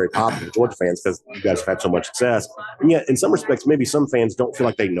become very popular with Georgia fans because you guys have had so much success. And yet, in some respects, maybe some fans don't feel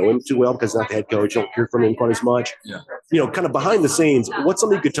like they know him too well because he's not the head coach. You don't hear from him quite as much. Yeah. Kind of behind the scenes, what's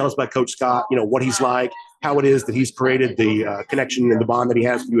something you could tell us about Coach Scott, what he's like, how it is that he's created the connection and the bond that he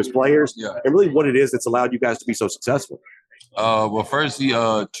has with you as players, and really what it is that's allowed you guys to be so successful? Well, first, he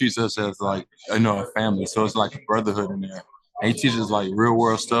treats us as a family. So it's like a brotherhood in there. And he teaches real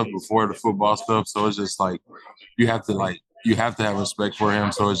world stuff before the football stuff. So it's just you have to have respect for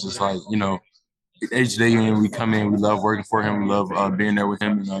him. So it's just each day when we come in, we love working for him. We love being there with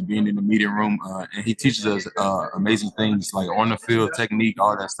him and being in the meeting room. And he teaches us amazing things on the field, technique,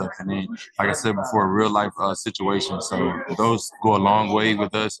 all that stuff. And then, like I said before, real life situations. So those go a long way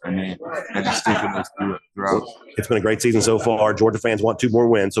with us, and then that just stick with us throughout. It's been a great season so far. Georgia fans want 2 more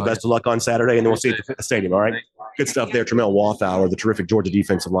wins. So best of luck on Saturday, and then we'll see you at the stadium. All right. Good stuff there. Tramel Walthour, the terrific Georgia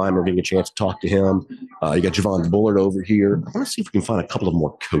defensive lineman. We're getting a chance to talk to him. You got Javon Bullard over here. I want to see if we can find a couple of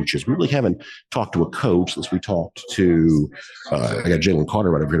more coaches. We really haven't talked to a coach since we talked to, I got Jalen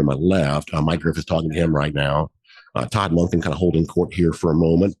Carter right over here to my left. Mike Griffith's talking to him right now. Todd Monken kind of holding court here for a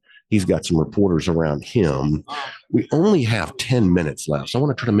moment. He's got some reporters around him. We only have 10 minutes left, so I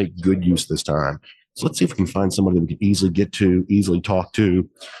want to try to make good use of this time. So let's see if we can find somebody that we can easily get to, easily talk to.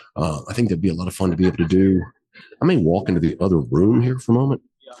 I think that'd be a lot of fun to be able to do. I may walk into the other room here for a moment,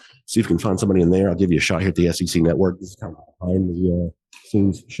 see if we can find somebody in there. I'll give you a shot here at the SEC Network. This is kind of behind the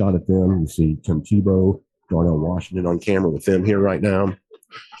scenes shot at them. You see Tim Tebow, Darnell Washington on camera with them here right now.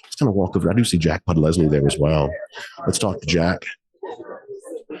 Just kind of walk over. I do see Jack Podlesny there as well. Let's talk to Jack.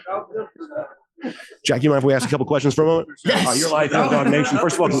 Jack, you mind if we ask a couple questions for a moment? Yes. Your life in Dog Nation.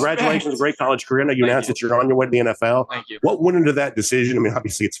 First of all, congratulations. Great college career. I know you announced that you're on your way to the NFL. Thank you. What went into that decision? I mean,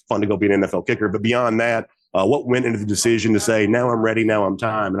 obviously it's fun to go be an NFL kicker, but beyond that, what went into the decision to say, now I'm ready, now I'm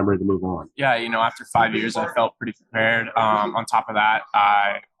time, and I'm ready to move on? Yeah, after 5 years, I felt pretty prepared. On top of that,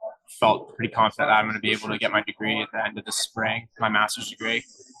 I felt pretty confident that I'm going to be able to get my degree at the end of the spring, my master's degree.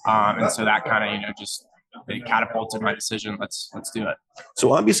 And so that kind of, just it catapulted my decision. Let's do it.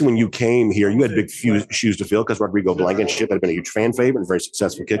 So obviously when you came here, you had big shoes to fill because Rodrigo Blankenship had been a huge fan favorite and a very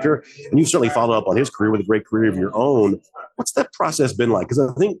successful kicker. And you've certainly followed up on his career with a great career of your own. What's that process been like? Because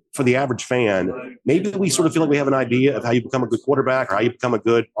I think for the average fan, maybe we sort of feel like we have an idea of how you become a good quarterback or how you become a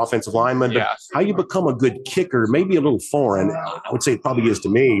good offensive lineman, but how you become a good kicker may be a little foreign. I would say it probably is to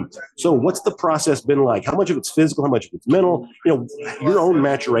me. So what's the process been like? How much of it's physical? How much of it's mental? Your own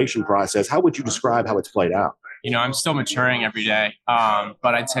maturation process, how would you describe how it's played out? I'm still maturing every day.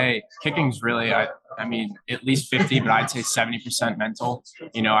 But I'd say kicking's really, I mean, at least 50, but I'd say 70% mental.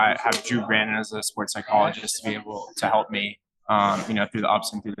 I have Drew Brandon as a sports psychologist to be able to help me, through the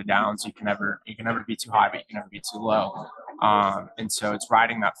ups and through the downs. You can never be too high, but you can never be too low. And so it's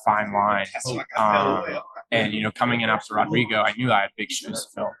riding that fine line. And, coming in after Rodrigo, I knew I had big shoes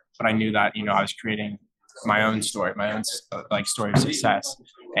to fill, but I knew that, I was creating my own story, story of success.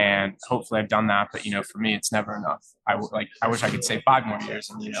 And hopefully I've done that. But, for me, it's never enough. I wish I could say 5 more years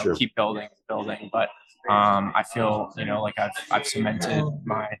and, keep building. But I feel, like I've cemented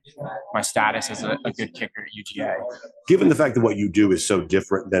my status as a good kicker at UGA. Given the fact that what you do is so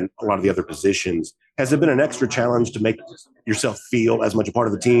different than a lot of the other positions, has there been an extra challenge to make yourself feel as much a part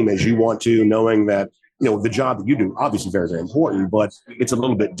of the team as you want to, knowing that, the job that you do, obviously very, very important, but it's a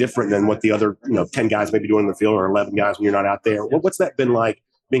little bit different than what the other, 10 guys may be doing in the field or 11 guys when you're not out there. What's that been like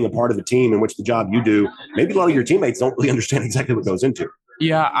being a part of a team in which the job you do, maybe a lot of your teammates don't really understand exactly what goes into?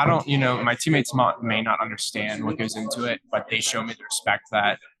 Yeah, I don't, my teammates may not understand what goes into it, but they show me the respect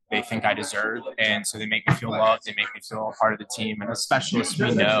that they think I deserve. And so they make me feel loved. They make me feel a part of the team. And as specialists,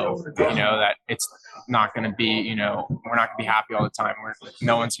 we know, that it's not going to be, we're not going to be happy all the time.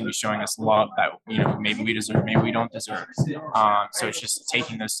 No one's going to be showing us love that, maybe we deserve, maybe we don't deserve. So it's just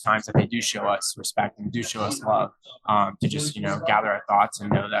taking those times that they do show us respect and do show us love, to just, gather our thoughts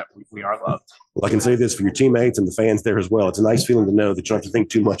and know that we are loved. Well, I can say this for your teammates and the fans there as well. It's a nice feeling to know that you don't have to think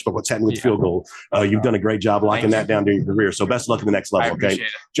too much about what's happening with the field goal. You've done a great job locking that down during your career. So best of luck in the next level, okay?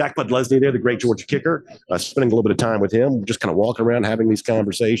 Jack Podlesny there, the great Georgia kicker, spending a little bit of time with him, just kind of walking around, having these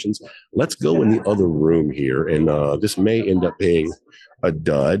conversations. Let's go in the other room here. And this may end up being a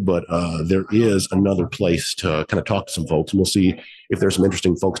dud, but there is another place to kind of talk to some folks. And we'll see if there's some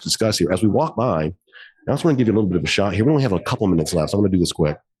interesting folks to discuss here. As we walk by, I also want to give you a little bit of a shot here. We only have a couple minutes left, so I'm going to do this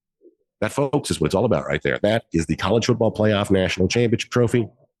quick. That, folks, is what it's all about right there. That is the College Football Playoff National Championship Trophy.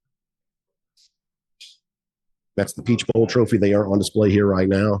 That's the Peach Bowl trophy. They are on display here right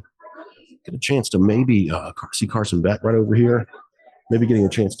now. Get a chance to maybe see Carson Beck right over here. Maybe getting a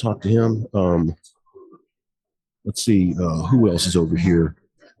chance to talk to him. Let's see who else is over here.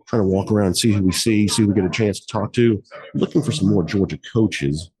 Trying to walk around and see who we see we get a chance to talk to. Looking for some more Georgia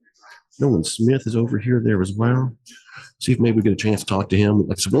coaches. Nolan Smith is over here there as well. See if maybe we get a chance to talk to him.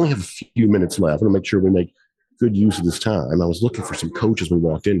 Like I said, we only have a few minutes left. I want to make sure we make good use of this time. I was looking for some coaches when we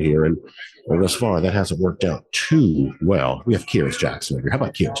walked in here, and thus far, that hasn't worked out too well. We have Kyrus Jackson over here. How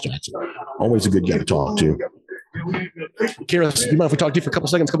about Kyrus Jackson? Always a good guy to talk to. Kyrus, you mind if we talk to you for a couple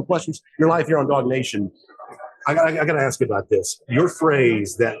seconds, a couple questions? Your life here on Dog Nation. I got to ask you about this. Your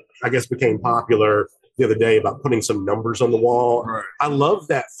phrase that I guess became popular the other day about putting some numbers on the wall. Right. I love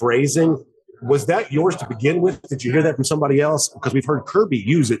that phrasing. Was that yours to begin with? Did you hear that from somebody else? Because we've heard Kirby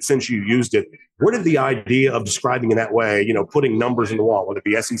use it since you used it. Where did the idea of describing in that way, putting numbers in the wall, whether it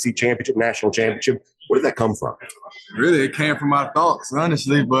be SEC championship, national championship, where did that come from? Really, it came from my thoughts,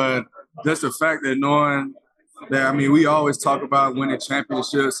 honestly, but just the fact that knowing that, I mean, we always talk about winning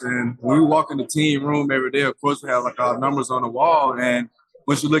championships, and when we walk in the team room every day, of course, we have like our numbers on the wall. And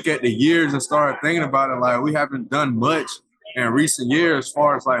once you look at the years and start thinking about it, like we haven't done much in recent years as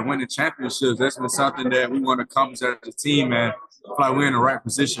far as like winning championships. That's been something that we want to accomplish as a team, and I feel like we're in the right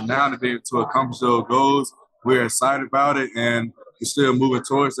position now to be able to accomplish those goals. We're excited about it, and we're still moving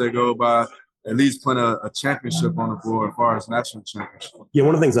towards that goal by at least putting a championship on the board as far as national championship. Yeah,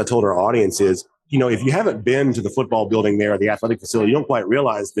 one of the things I told our audience is, if you haven't been to the football building there, the athletic facility, you don't quite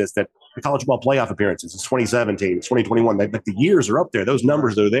realize this, that the college football playoff appearances, it's 2017, it's 2021, the years are up there. Those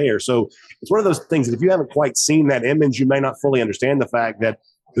numbers are there. So it's one of those things that if you haven't quite seen that image, you may not fully understand the fact that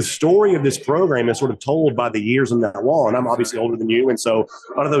the story of this program is sort of told by the years on that wall. And I'm obviously older than you. And so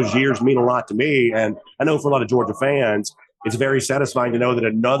a lot of those years mean a lot to me. And I know for a lot of Georgia fans, it's very satisfying to know that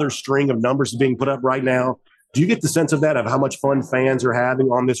another string of numbers is being put up right now. Do you get the sense of that, of how much fun fans are having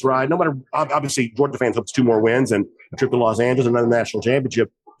on this ride? No matter, obviously, Georgia fans hope it's 2 more wins and a trip to Los Angeles, another national championship.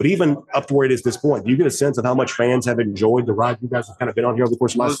 But even up to where it is this point, do you get a sense of how much fans have enjoyed the ride you guys have kind of been on here over the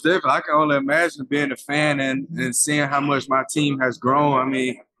course of Most definitely. I can only imagine being a fan and seeing how much my team has grown. I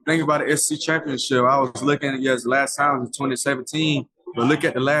mean, think about the SEC championship. I was looking at the last time was in 2017, but look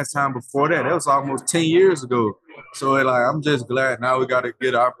at the last time before that. That was almost 10 years ago. So I'm just glad now we have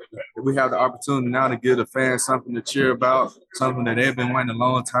the opportunity now to give the fans something to cheer about, something that they've been waiting a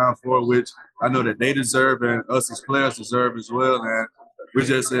long time for, which I know that they deserve and us as players deserve as well. And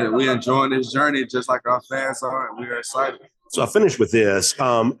we're enjoying this journey just like our fans are, and we're excited. So I'll finish with this.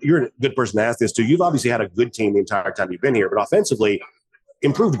 You're a good person to ask this to. You've obviously had a good team the entire time you've been here, but offensively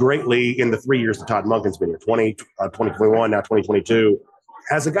improved greatly in the 3 years that Todd Monken's been here, 2021, now 2022.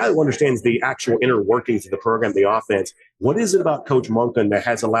 As a guy who understands the actual inner workings of the program, the offense, what is it about Coach Monken that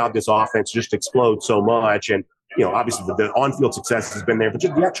has allowed this offense just to explode so much? And, obviously the on-field success has been there, but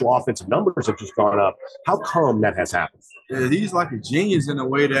just the actual offensive numbers have just gone up. How come that has happened? Yeah, he's like a genius in the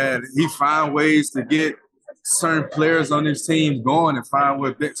way that he finds ways to get certain players on his team going and find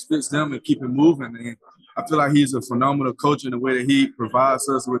what best fits them and keep it moving. And I feel like he's a phenomenal coach in the way that he provides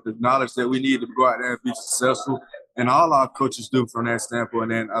us with the knowledge that we need to go out there and be successful. And all our coaches do from that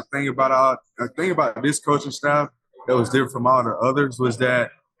standpoint. And I think about this coaching staff that was different from all the others was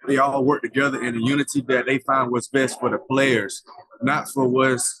that they all work together in a unity that they find what's best for the players, not for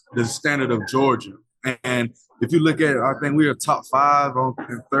what's the standard of Georgia. And if you look at it, I think we are top 5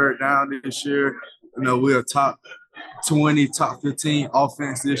 in third down this year. We are top 20, top 15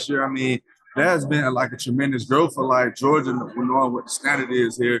 offense this year. I mean, that has been like a tremendous growth for like Georgia, knowing what the standard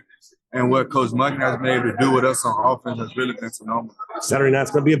is here. And what Coach Monken has been able to do with us on offense has really been phenomenal. Saturday night's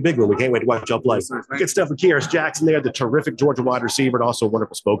going to be a big one. We can't wait to watch y'all play. Good stuff with Kearis Jackson there, the terrific Georgia wide receiver, and also a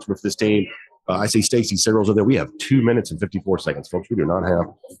wonderful spokesman for this team. I see Stacey Searles over there. We have 2 minutes and 54 seconds, folks. We do not have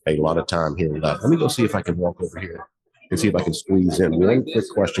a lot of time here left. Let me go see if I can walk over here and see if I can squeeze in one quick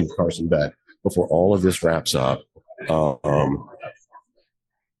question, Carson Beck, before all of this wraps up. Want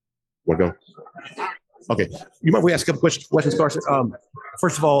to go? Okay. You mind if we ask a couple questions, Carson?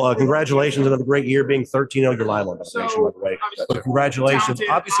 First of all, congratulations. Another great year being 13-0. You're live on the station, by the way. But congratulations.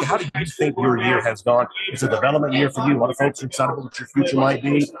 Obviously, how do you think your year has gone? It's a development year for you. A lot of folks are excited about what your future might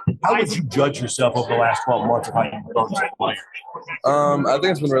be. How would you judge yourself over the last 12 months of how you've grown as a player? I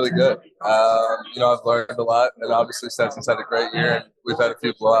think it's been really good. I've learned a lot, and obviously Stetson's had a great year, and we've had a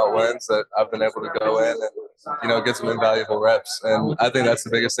few blowout wins that I've been able to go in and, get some invaluable reps. And I think that's the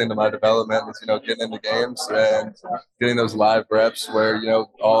biggest thing to my development is, getting into games and getting those live reps where,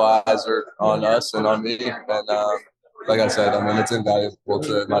 all eyes are on us and on me. And like I said, it's invaluable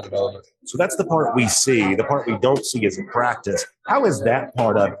to my development. So that's the part we see. The part we don't see is in practice. How has that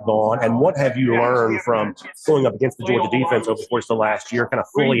part of it gone? And what have you learned from going up against the Georgia defense over the course of the last year, kind of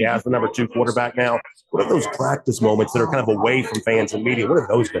fully as the number 2 quarterback now? What are those practice moments that are kind of away from fans and media? What have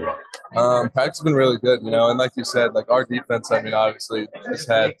those been like? Practice has been really good, and like you said, like our defense, obviously has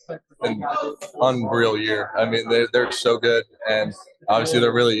had an unreal year. They're so good, and obviously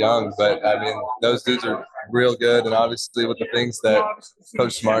they're really young, but those dudes are real good. And obviously with the things that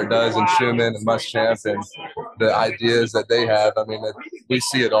Coach Smart does and Schumann and Muschamp and the ideas that they have, we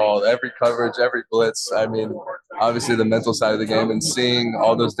see it all. Every coverage, every blitz. Obviously the mental side of the game and seeing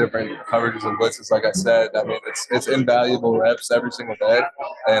all those different coverages and blitzes, like I said, it's invaluable reps every single day.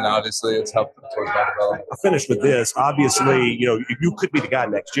 And obviously it's helped towards my development. I'll finish with this. Obviously, you could be the guy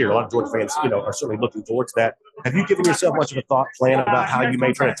next year. A lot of Georgia fans, are certainly looking towards that. Have you given yourself much of a thought plan about how you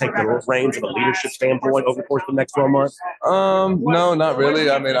may try to take the reins from a leadership standpoint over the course of the next 12 months? No, not really.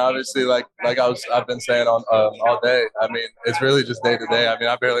 Obviously, like I've been saying on all day. It's really just day to day.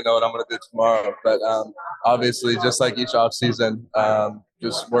 I barely know what I'm going to do tomorrow, but obviously, just like each off season,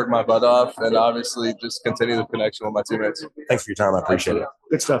 just work my butt off and obviously just continue the connection with my teammates. Thanks for your time. I appreciate it.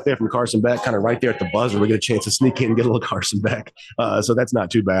 Good stuff there from Carson Beck, kind of right there at the buzzer. We get a chance to sneak in and get a little Carson Beck. So that's not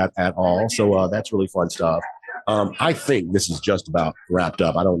too bad at all. So that's really fun stuff. I think this is just about wrapped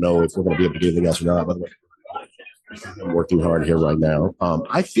up. I don't know if we're going to be able to do anything else or not. By the way, I'm working hard here right now.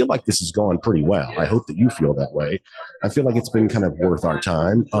 I feel like this has gone pretty well. I hope that you feel that way. I feel like it's been kind of worth our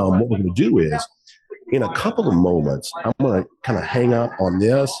time. What we're going to do is, in a couple of moments, I'm going to kind of hang up on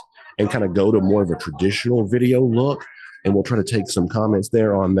this and kind of go to more of a traditional video look. And we'll try to take some comments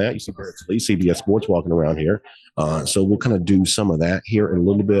there on that. You see Barrett Lee, CBS Sports, walking around here. So we'll kind of do some of that here in a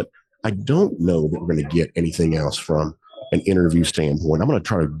little bit. I don't know that we're going to get anything else from an interview standpoint. I'm going to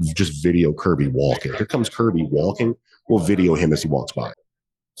try to just video Kirby walking. Here comes Kirby walking. We'll video him as he walks by.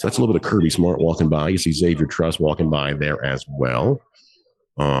 So that's a little bit of Kirby Smart walking by. You see Xavier Truss walking by there as well.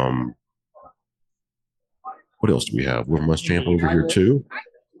 What else do we have? Will Muschamp over here too.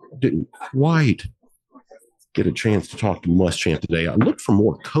 Didn't quite get a chance to talk to Muschamp today. I looked for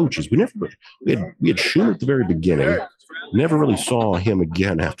more coaches. We had Schumer at the very beginning. Never really saw him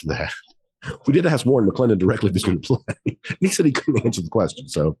again after that. We did ask Warren McClendon directly if he's going to play. He said he couldn't answer the question.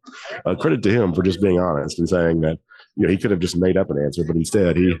 So credit to him for just being honest and saying that he could have just made up an answer, but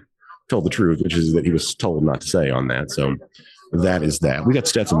instead he told the truth, which is that he was told not to say on that. So that is that. We got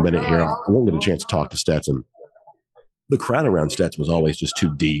Stetson Bennett here. I won't get a chance to talk to Stetson. The crowd around Stetson was always just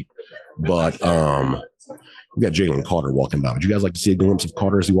too deep. But we got Jalen Carter walking by. Would you guys like to see a glimpse of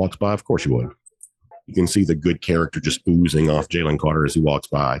Carter as he walks by? Of course you would. You can see the good character just oozing off Jalen Carter as he walks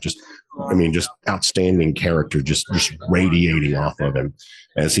by. Just outstanding character, just radiating off of him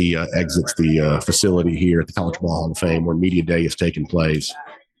as he exits the facility here at the College Football Hall of Fame where Media Day is taking place.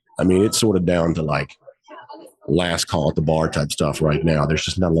 I mean, it's sort of down to like last call at the bar type stuff right now. There's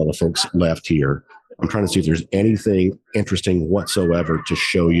just not a lot of folks left here. I'm trying to see if there's anything interesting whatsoever to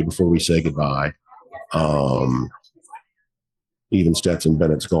show you before we say goodbye. Even Stetson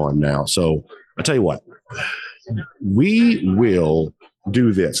Bennett's gone now. So I'll tell you what, we will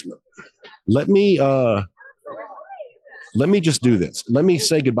do this. Let me just do this. Let me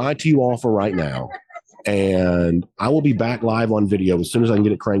say goodbye to you all for right now. And I will be back live on video as soon as I can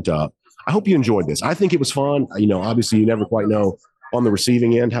get it cranked up. I hope you enjoyed this. I think it was fun. Obviously you never quite know on the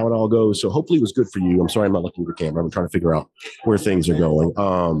receiving end how it all goes. So hopefully it was good for you. I'm sorry I'm not looking at the camera. I'm trying to figure out where things are going.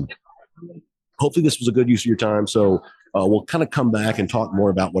 Hopefully this was a good use of your time. So we'll kind of come back and talk more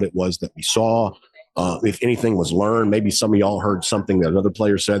about what it was that we saw. If anything was learned, maybe some of y'all heard something that another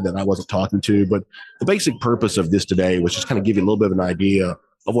player said that I wasn't talking to. But the basic purpose of this today was just kind of give you a little bit of an idea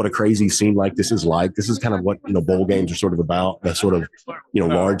of what a crazy scene like this is like. This is kind of what, bowl games are sort of about, that sort of,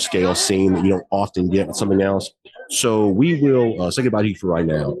 large scale scene that you don't often get with something else. So we will say goodbye to you for right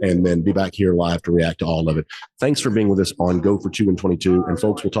now and then be back here live to react to all of it. Thanks for being with us on Go for 2 and 22. And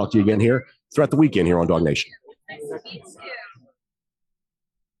folks, we'll talk to you again here throughout the weekend here on Dog Nation.